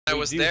I we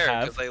was do there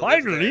have because I live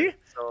finally there,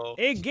 so...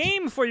 a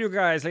game for you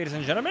guys, ladies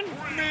and gentlemen.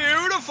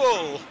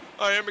 Beautiful!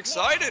 I am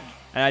excited.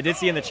 And I did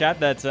see in the chat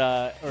that,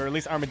 or at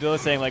least Armadillo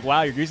saying like,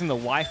 "Wow, you're using the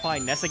Wi-Fi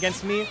Ness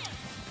against me."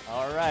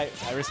 All right,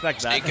 I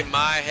respect that. Shaking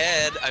my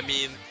head. I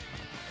mean,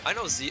 I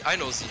know Z has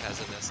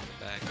a Ness in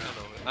the bag.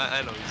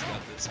 I know he's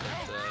got this,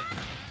 but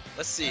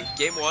let's see.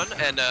 Game 1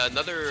 and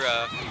another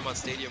Pokemon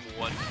Stadium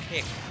 1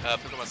 pick.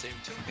 Pokemon Stadium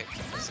 2 pick,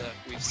 as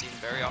we've seen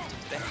very often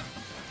today.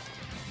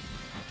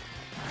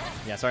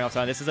 Yeah, starting off,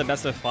 this is a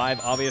best of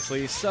 5,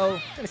 obviously, so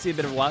gonna see a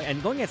bit of a while.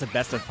 And going against a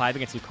best of 5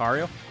 against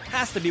Lucario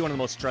has to be one of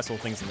the most stressful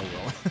things in the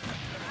world.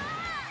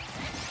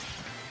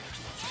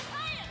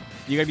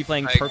 You're gonna be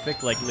playing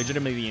perfect, like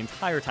legitimately the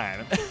entire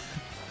time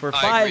for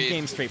 5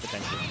 games straight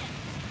potentially.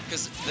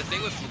 Because the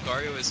thing with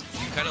Lucario is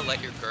you kind of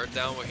let your guard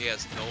down when he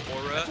has no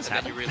aura, and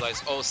then you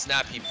realize, oh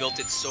snap, he built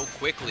it so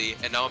quickly,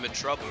 and now I'm in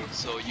trouble.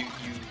 So you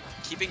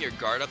keeping your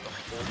guard up the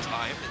whole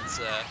time, it's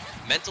a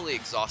mentally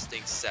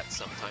exhausting set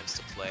sometimes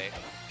to play.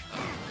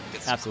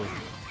 Absolutely.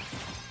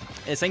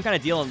 The same kind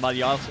of deal, but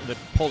the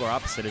polar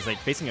opposite is like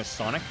facing a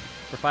Sonic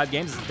for 5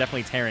 games is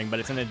definitely tearing, but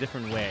it's in a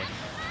different way.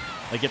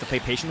 Like you have to play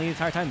patiently the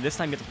entire time. This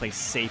time you have to play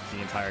safe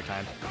the entire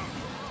time.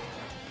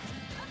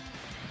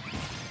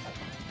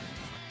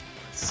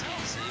 Let's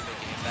see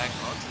making it back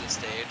onto the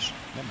stage.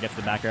 Yep, gets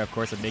the back air, of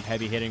course, a big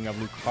heavy hitting of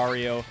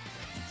Lucario.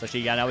 Especially,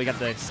 yeah, now we got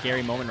the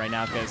scary moment right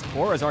now because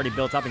Aura's already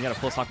built up and got a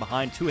full stock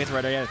behind. 2 hits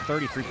right there at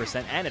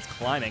 33%, and it's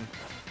climbing.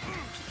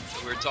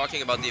 So we're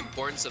talking about the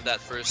importance of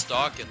that first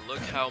stock, and look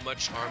how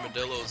much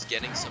Armadillo's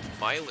getting some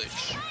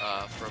mileage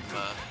from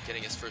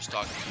getting his first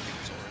stock and keeping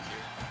his aura here.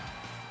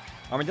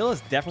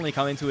 Armadillo's definitely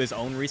come into his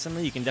own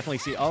recently. You can definitely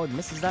see, oh, it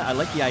misses that. I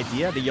like the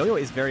idea. The yo-yo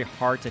is very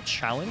hard to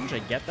challenge. I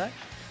get that.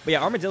 But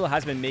yeah, Armadillo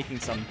has been making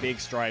some big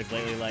strides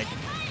lately. Like,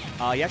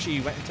 he actually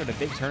went into the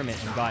big tournament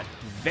and got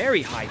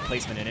very high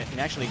placement in it, and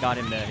actually got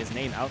him his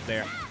name out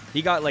there.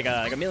 He got like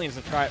a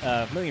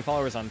million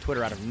followers on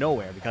Twitter out of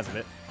nowhere because of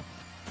it.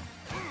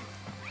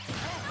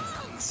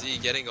 Z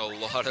getting a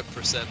lot of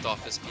percent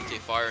off his PK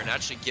Fire and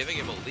actually giving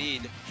him a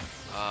lead.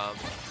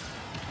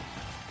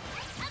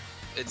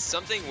 It's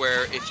something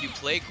where if you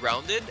play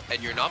grounded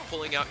and you're not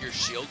pulling out your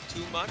shield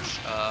too much,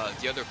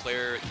 the other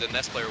player, the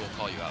Ness player, will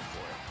call you out for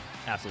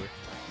it. Absolutely.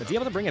 But to be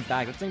able to bring it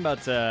back, the thing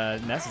about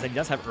Ness is that he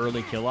does have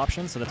early kill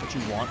options, so that's what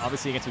you want,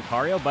 obviously, against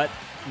Lucario, but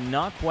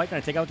not quite going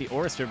to take out the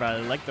Aura Sphere, but I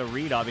like the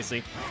read,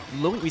 obviously.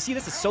 We see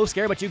this is so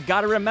scary, but you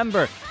got to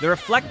remember, the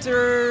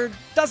Reflector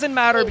doesn't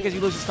matter because you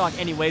lose the stock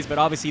anyways, but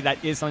obviously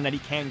that is something that he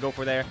can go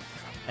for there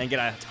and get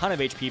a ton of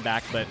HP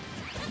back, but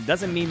it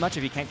doesn't mean much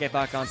if he can't get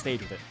back on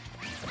stage with it.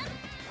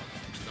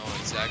 No,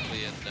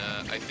 exactly,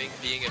 and I think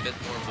being a bit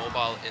more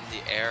mobile in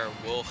the air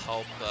will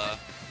help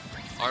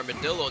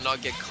Armadillo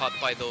not get caught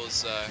by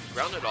those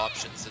grounded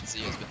options that Z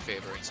has been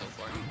favoring so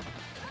far.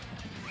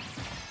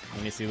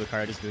 And you see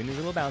Lucario just doing these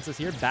little bounces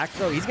here. Back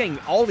throw. He's getting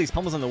all these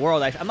pummels in the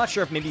world. I'm not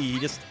sure if maybe he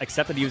just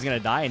accepted he was going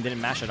to die and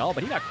didn't mash at all,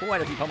 but he got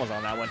quite a few pummels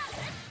on that one.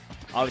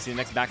 Obviously, the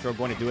next back throw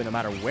going to do it no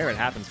matter where it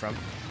happens from.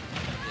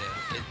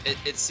 Yeah,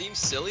 it seems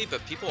silly,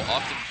 but people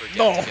often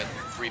forget to get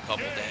free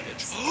pummel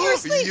damage.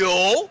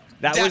 Yo!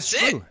 That was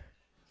true.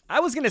 I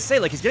was going to say,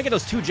 like, he's going to get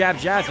those 2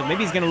 jabs, but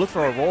maybe he's going to look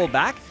for a roll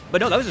back.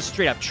 But no, that was just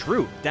straight up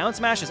true. Down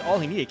smash is all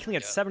he needed, killing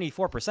at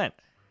 74%.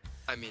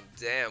 I mean,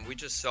 damn, we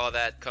just saw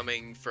that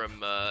coming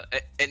from,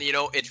 and you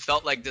know, it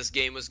felt like this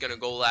game was going to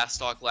go last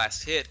stock,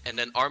 last hit, and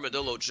then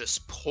Armadillo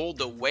just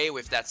pulled away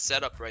with that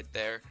setup right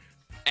there.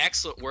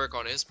 Excellent work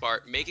on his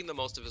part, making the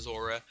most of his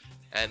aura,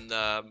 and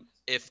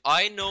if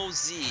I know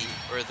Z,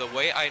 or the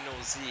way I know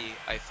Z,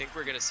 I think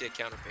we're going to see a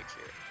counter pick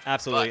here.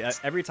 Absolutely.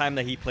 Every time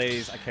that he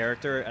plays a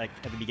character at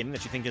the beginning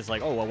that you think is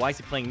like, oh, well, why is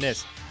he playing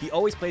this? He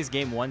always plays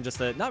game 1 just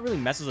to not really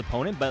mess with his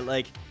opponent, but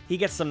like he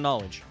gets some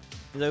knowledge.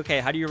 He's like, okay,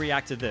 how do you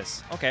react to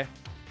this? Okay,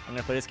 I'm going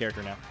to play this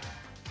character now.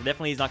 So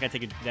definitely he's not going to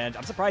take advantage.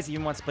 I'm surprised he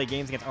even wants to play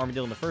games against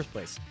Armadillo in the first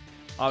place.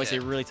 Obviously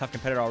a really tough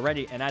competitor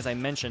already, and as I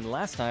mentioned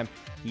last time,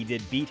 he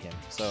did beat him.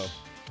 So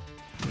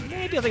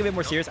maybe I'll take it a bit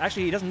more serious.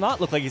 Actually, he does not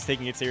look like he's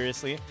taking it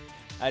seriously,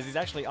 as he's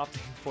actually opting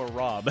for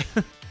R.O.B.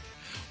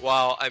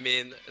 Wow, I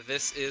mean,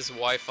 this is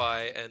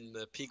Wi-Fi and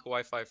the peak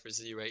Wi-Fi for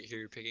Z right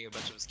here, picking a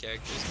bunch of his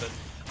characters, but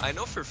I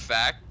know for a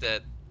fact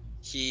that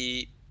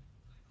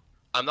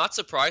I'm not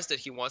surprised that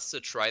he wants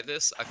to try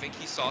this. I think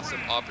he saw some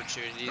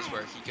opportunities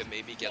where he could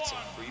maybe get some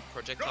free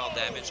projectile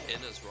damage in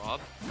as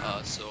R.O.B.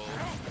 So,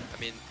 I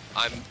mean,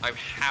 I'm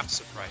half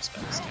surprised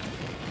by this counter.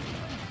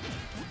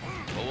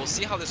 But we'll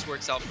see how this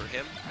works out for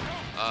him.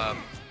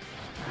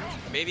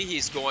 Maybe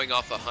he's going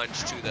off a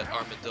hunch too that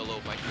Armadillo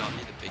might not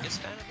be the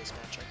biggest fan of this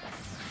matchup.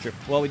 True.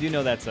 Well, we do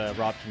know that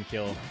R.O.B can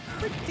kill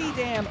pretty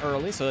damn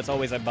early, so that's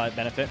always a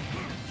benefit.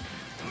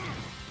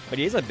 But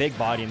he is a big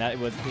body, and that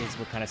is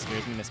what kind of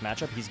scares me in this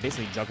matchup. He's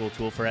basically a juggle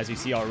tool for, as you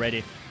see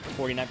already,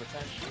 49%.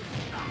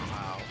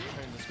 Wow.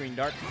 Turn the screen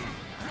dark.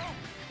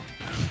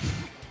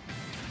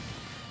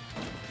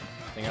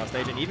 Thing on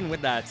stage, and even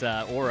with that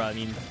aura, I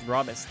mean,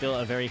 R.O.B is still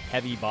a very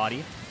heavy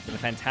body with a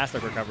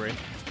fantastic recovery.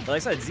 But like I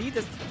said, Z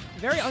is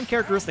very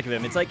uncharacteristic of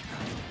him. It's like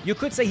You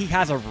could say he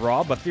has a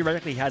R.O.B, but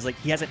theoretically he has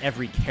it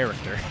every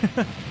character.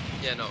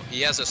 Yeah, no,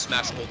 he has a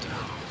Smash Ultimate. Is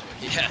what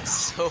he has.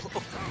 So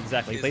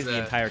exactly, he plays the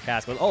entire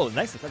cast. But oh,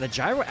 nice! The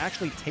gyro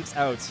actually takes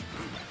out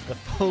the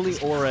fully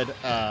aura'd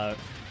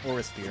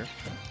Aura Sphere,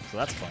 so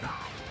that's fun.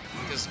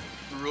 Because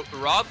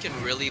R.O.B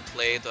can really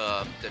play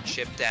the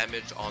chip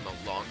damage on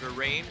a longer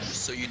range,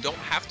 so you don't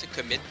have to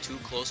commit too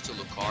close to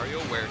Lucario,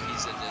 where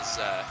he's in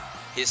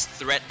his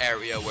threat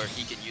area where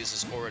he can use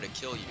his aura to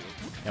kill you.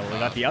 Yeah, well, we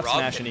got the up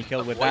smash and he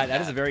killed with that. That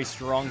is a very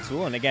strong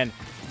tool. And again,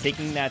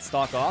 taking that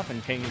stock off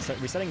and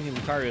resetting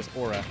Lucario's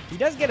aura. He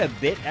does get a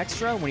bit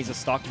extra when he's a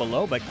stock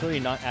below, but clearly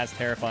not as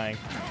terrifying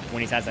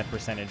when he has that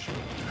percentage.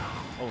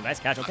 Oh, nice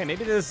catch. Okay,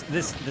 maybe this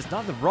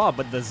not the R.O.B,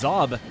 but the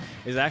Zob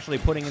is actually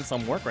putting in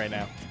some work right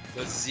now.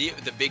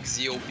 The big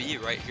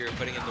ZOB right here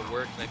putting in the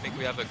work, and I think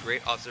we have a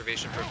great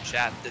observation from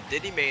chat. The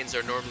Diddy mains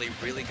are normally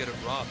really good at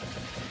R.O.B.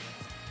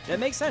 That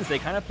makes sense. They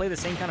kind of play the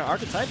same kind of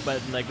archetype, but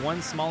like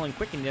one's small and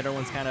quick and the other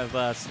one's kind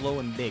of slow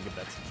and big.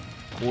 But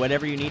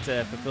whatever you need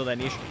to fulfill that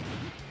niche.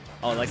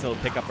 Oh, nice little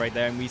pickup right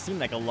there. And we've seen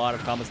like a lot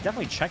of comments.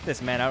 Definitely check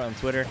this man out on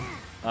Twitter.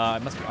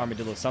 It must be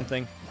Armadillo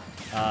something.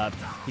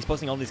 He's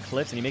posting all these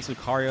clips and he makes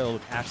Lucario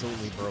look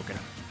absolutely broken.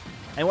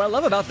 And what I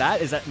love about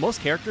that is that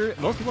most people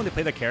when they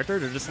play their character,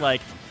 they're just like,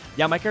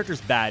 yeah, my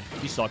character's bad.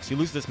 He sucks. He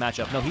loses this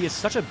matchup. No, he is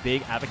such a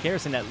big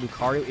advocate saying that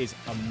Lucario is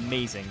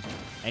amazing.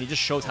 And he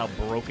just shows how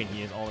broken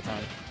he is all the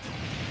time.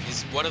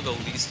 He's one of the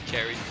least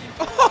carried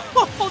people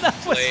oh, that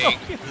was playing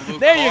so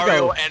there you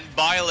go. And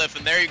Byleth,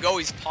 and there you go.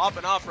 He's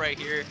popping off right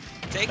here.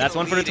 That's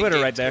one for the Twitter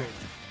right there.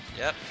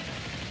 Yep.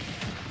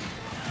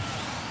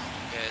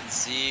 And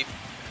Z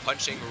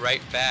punching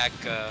right back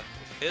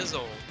his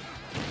own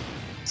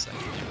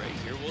second right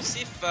here. We'll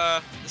see if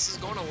this is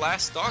going to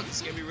last stock. This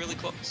is going to be really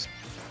close.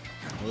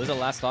 Well, this is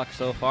the last stock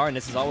so far, and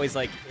this is always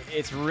like,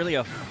 it's really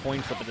a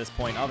coin flip at this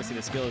point. Obviously,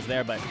 the skill is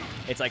there, but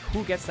it's like,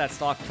 who gets that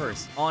stock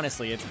first?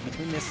 Honestly, it's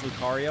between this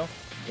Lucario,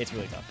 it's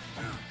really tough.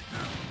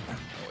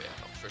 Oh, yeah,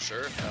 no, for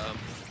sure.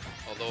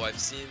 Although I've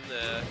seen,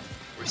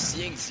 we're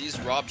seeing Z's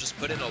R.O.B just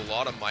put in a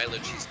lot of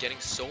mileage. He's getting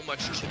so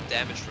much chip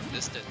damage from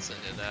distance,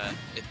 and then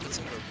it puts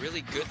him in a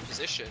really good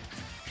position.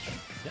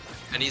 Yep.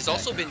 And he's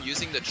also been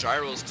using the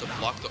gyros to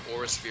block the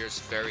aura spheres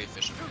very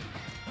efficiently.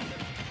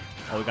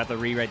 Oh, we got the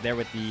re right there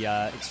with the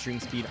extreme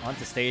speed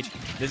onto stage.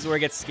 This is where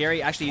it gets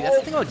scary. Actually, that's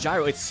the thing about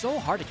gyro. It's so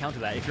hard to counter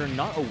that. If you're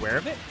not aware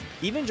of it,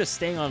 even just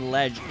staying on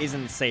ledge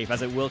isn't safe,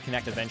 as it will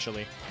connect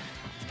eventually.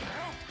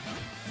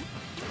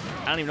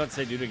 I don't even know what to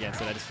say to do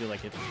against it. I just feel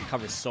like it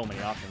covers so many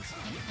options.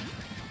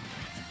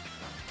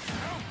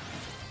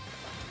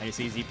 And you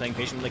see Z playing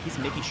patiently. Like, he's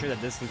making sure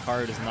that this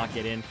Lucario does not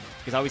get in.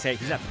 Because I always say,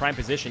 he's at prime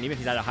position, even if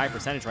he's at a high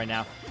percentage right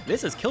now.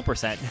 This is kill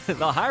percent.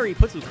 The higher he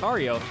puts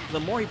Lucario, the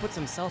more he puts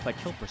himself at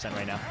kill percent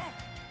right now.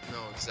 No,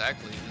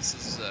 exactly. This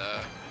is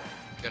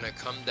gonna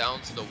come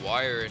down to the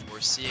wire, and we're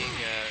seeing.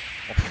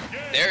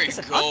 There you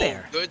go.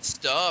 Good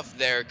stuff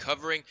there,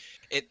 covering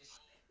it.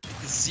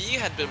 Z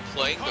had been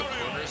playing the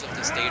corners of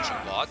the stage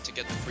a lot to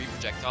get the free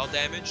projectile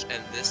damage,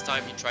 and this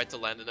time he tried to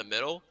land in the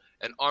middle.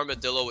 And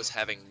Armadillo was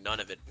having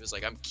none of it. He was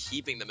like, I'm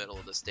keeping the middle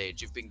of the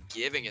stage. You've been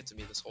giving it to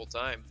me this whole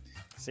time.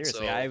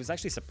 Seriously, I was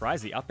actually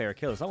surprised the up air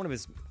kill. It's not one of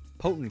his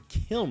potent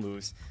kill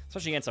moves,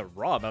 especially against a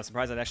R.O.B. I was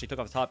surprised that it actually took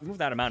off the top, even with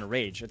that amount of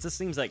rage. It just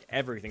seems like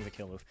everything's a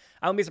kill move.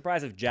 I wouldn't be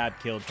surprised if Jab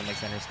killed from like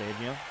center stage,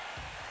 you know?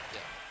 Yeah,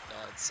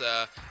 no, it's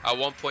at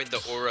one point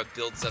the aura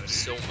builds up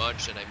so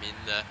much, and I mean,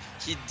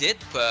 he did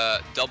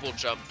double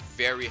jump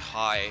very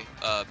high,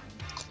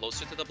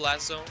 closer to the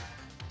blast zone.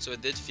 So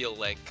it did feel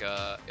like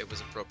it was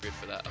appropriate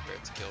for that up air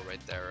to kill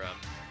right there.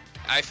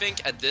 I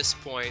think at this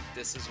point,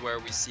 this is where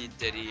we see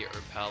Diddy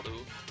or Palu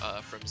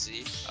from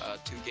Z,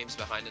 2 games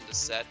behind in the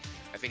set.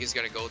 I think he's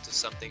going to go to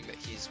something that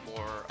he's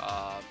more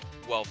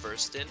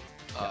well-versed in.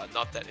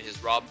 Not that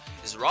his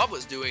R.O.B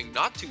was doing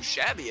not too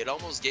shabby. It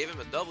almost gave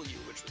him a W,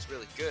 which was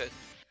really good.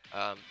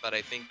 But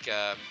I think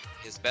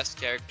his best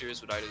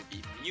characters would either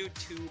be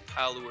Mewtwo,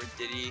 Palu, or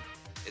Diddy.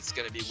 It's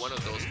going to be one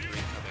of those 3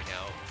 coming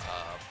out,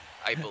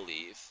 I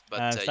believe.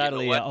 But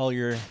sadly, you know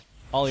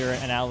all your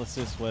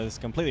analysis was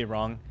completely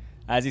wrong.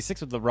 As he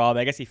sticks with the R.O.B,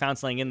 I guess he found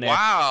something in there.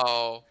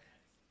 Wow.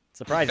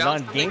 Surprise, he's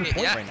on game point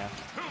right now.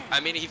 I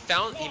mean, he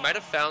might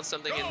have found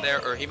something in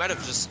there, or he might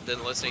have just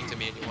been listening to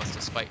me and he wants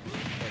to spite me.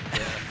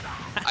 But,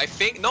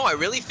 I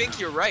really think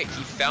you're right.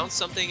 He found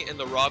something in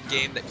the R.O.B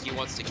game that he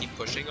wants to keep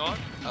pushing on.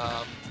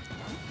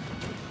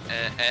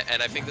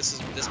 And I think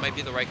this might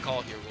be the right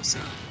call here. We'll see.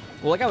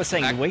 Well, like I was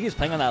saying, the way he was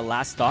playing on that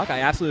last stock, I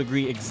absolutely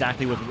agree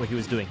exactly with what he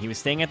was doing. He was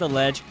staying at the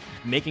ledge,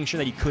 making sure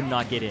that he could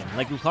not get in.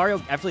 Like, Lucario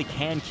definitely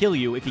can kill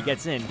you if he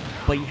gets in,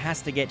 but he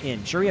has to get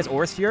in. Sure, he has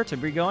Aura Sphere to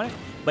be going,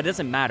 but it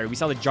doesn't matter. We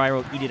saw the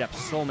gyro eat it up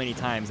so many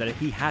times that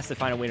he has to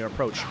find a way to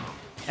approach.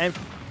 And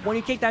when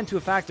you take that into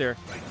a factor,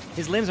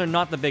 his limbs are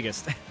not the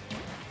biggest.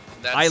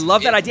 I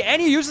love that idea.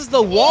 And he uses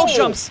the wall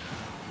jumps.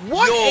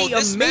 What a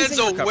this amazing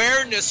man's recovery.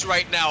 awareness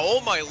right now.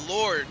 Oh, my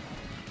Lord.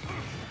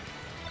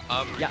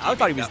 Yeah, I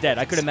thought he was dead.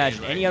 I could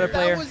imagine any other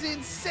player. That was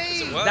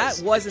insane. That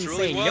was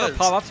insane. You gotta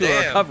pop up to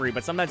a recovery,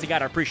 but sometimes you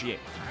gotta appreciate.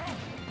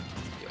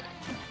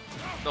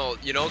 No,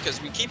 you know,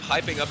 because we keep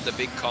hyping up the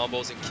big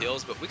combos and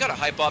kills, but we gotta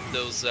hype up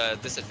those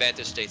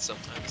disadvantage states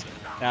sometimes.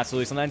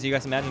 Absolutely. Sometimes you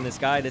guys imagine this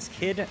guy, this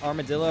kid,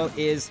 Armadillo,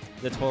 is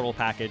the total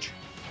package.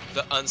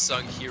 The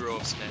unsung hero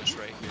of Smash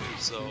right here.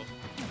 So,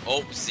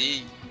 oh,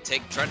 Z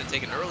trying to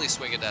take an early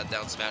swing at that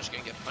down smash,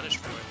 gonna get punished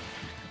for it.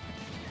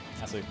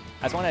 Absolutely.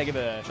 I just want to give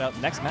a shout.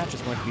 Next match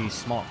is going to be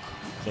Smok.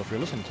 So if you're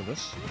listening to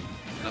this,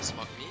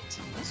 Smok meat.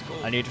 Let's go.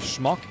 I need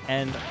Smok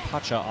and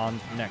Pacha on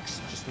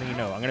next. Just so you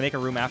know, I'm gonna make a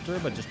room after,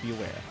 but just be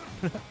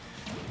aware.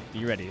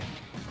 Be ready.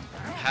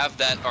 Have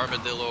that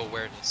Armadillo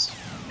awareness.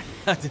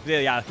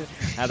 Yeah,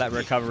 have that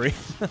recovery.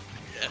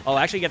 Oh,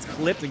 actually gets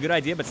clipped. A good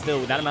idea, but still,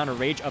 with that amount of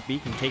rage up B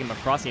can take him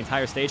across the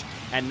entire stage.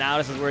 And now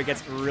this is where it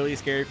gets really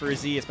scary for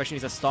Z, especially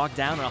when he's a stock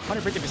down on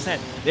 150%.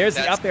 There's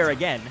the up air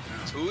again.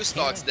 2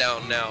 stocks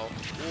down now.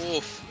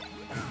 Oof.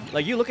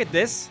 Like, you look at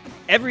this,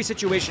 every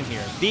situation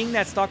here. Being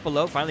that stock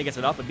below, finally gets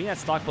it up, but being that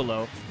stock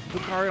below,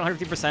 Lucario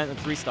 150% and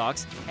 3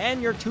 stocks,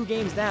 and you're 2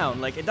 games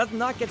down. Like, it does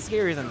not get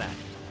scarier than that.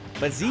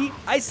 But Z,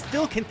 I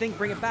still can think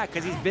bring it back,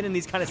 because he's been in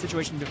these kind of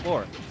situations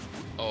before.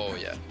 Oh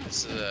yeah,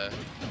 this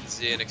is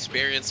an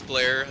experienced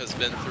player, has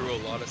been through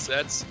a lot of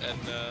sets, and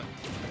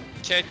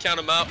can't count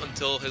him out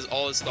until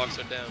all his stocks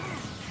are down.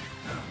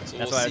 So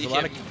that's we'll why see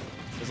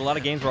there's a lot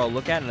of games where I'll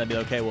look at it and I'll be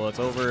like, okay, well, it's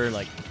over,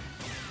 like,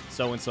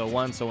 so-and-so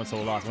won,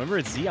 so-and-so lost. Whenever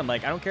it's Z, I'm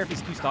like, I don't care if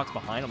he's 2 stocks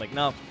behind. I'm like,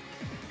 no,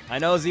 I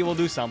know Z will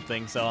do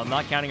something, so I'm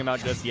not counting him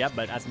out just yet,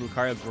 but as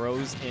Lucario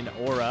grows in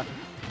aura,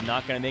 I'm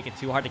not going to make it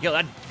too hard to kill.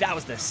 That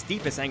was the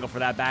steepest angle for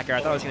that back air.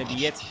 I thought it was going to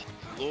be it.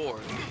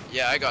 Lord.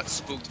 Yeah, I got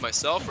spooked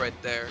myself right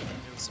there.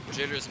 Some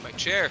jitters in my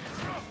chair.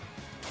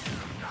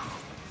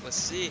 Let's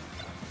see.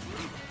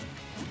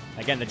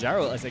 Again, the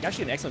gyro is like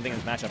actually an excellent thing in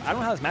this matchup. I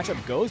don't know how this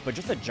matchup goes, but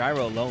just the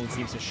gyro alone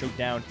seems to shoot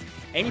down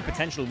any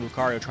potential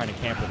Lucario trying to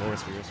camp with Aura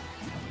Spheres.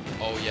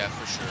 Oh yeah,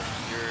 for sure.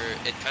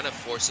 It kind of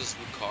forces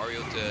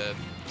Lucario to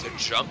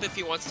jump if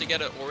he wants to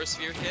get an Aura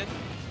Sphere hit,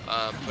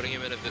 putting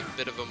him in a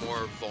bit of a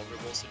more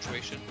vulnerable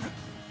situation.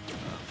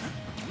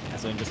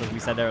 So just as we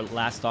said, their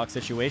last stock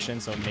situation,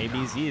 so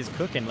maybe Z is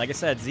cooking. Like I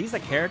said, Z's a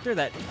character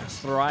that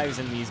thrives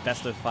in these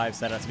best of 5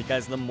 setups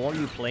because the more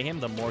you play him,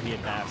 the more he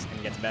adapts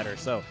and gets better.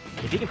 So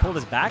if he can pull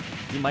this back,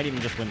 he might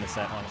even just win the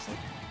set, honestly.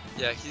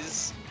 Yeah,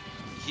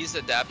 he's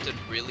adapted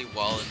really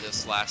well in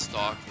this last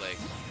stock. Like,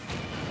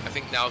 I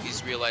think now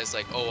he's realized,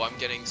 like, oh, I'm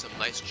getting some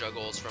nice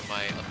juggles from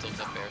my up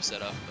tilt up air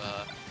setup.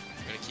 I'm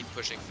gonna keep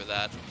pushing for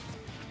that,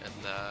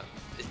 and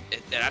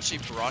it actually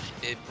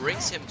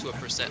brings him to a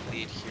percent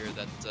lead here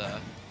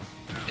that.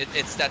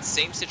 It's that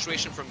same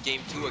situation from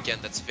game 2 again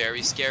that's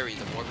very scary.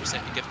 The more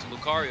percent you give to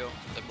Lucario,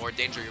 the more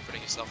danger you're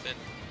putting yourself in.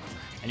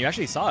 And you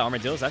actually saw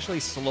Armadillo's actually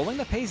slowing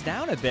the pace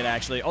down a bit,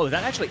 actually. Oh, is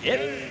that actually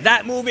it?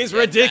 That move is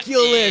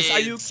ridiculous! Are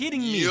you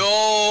kidding me?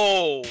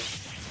 Yo!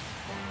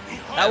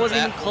 That wasn't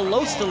even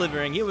close to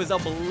delivering. He was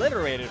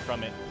obliterated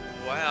from it.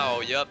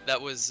 Wow, yep,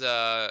 that was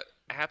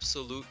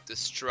absolute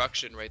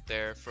destruction right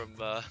there from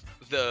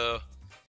the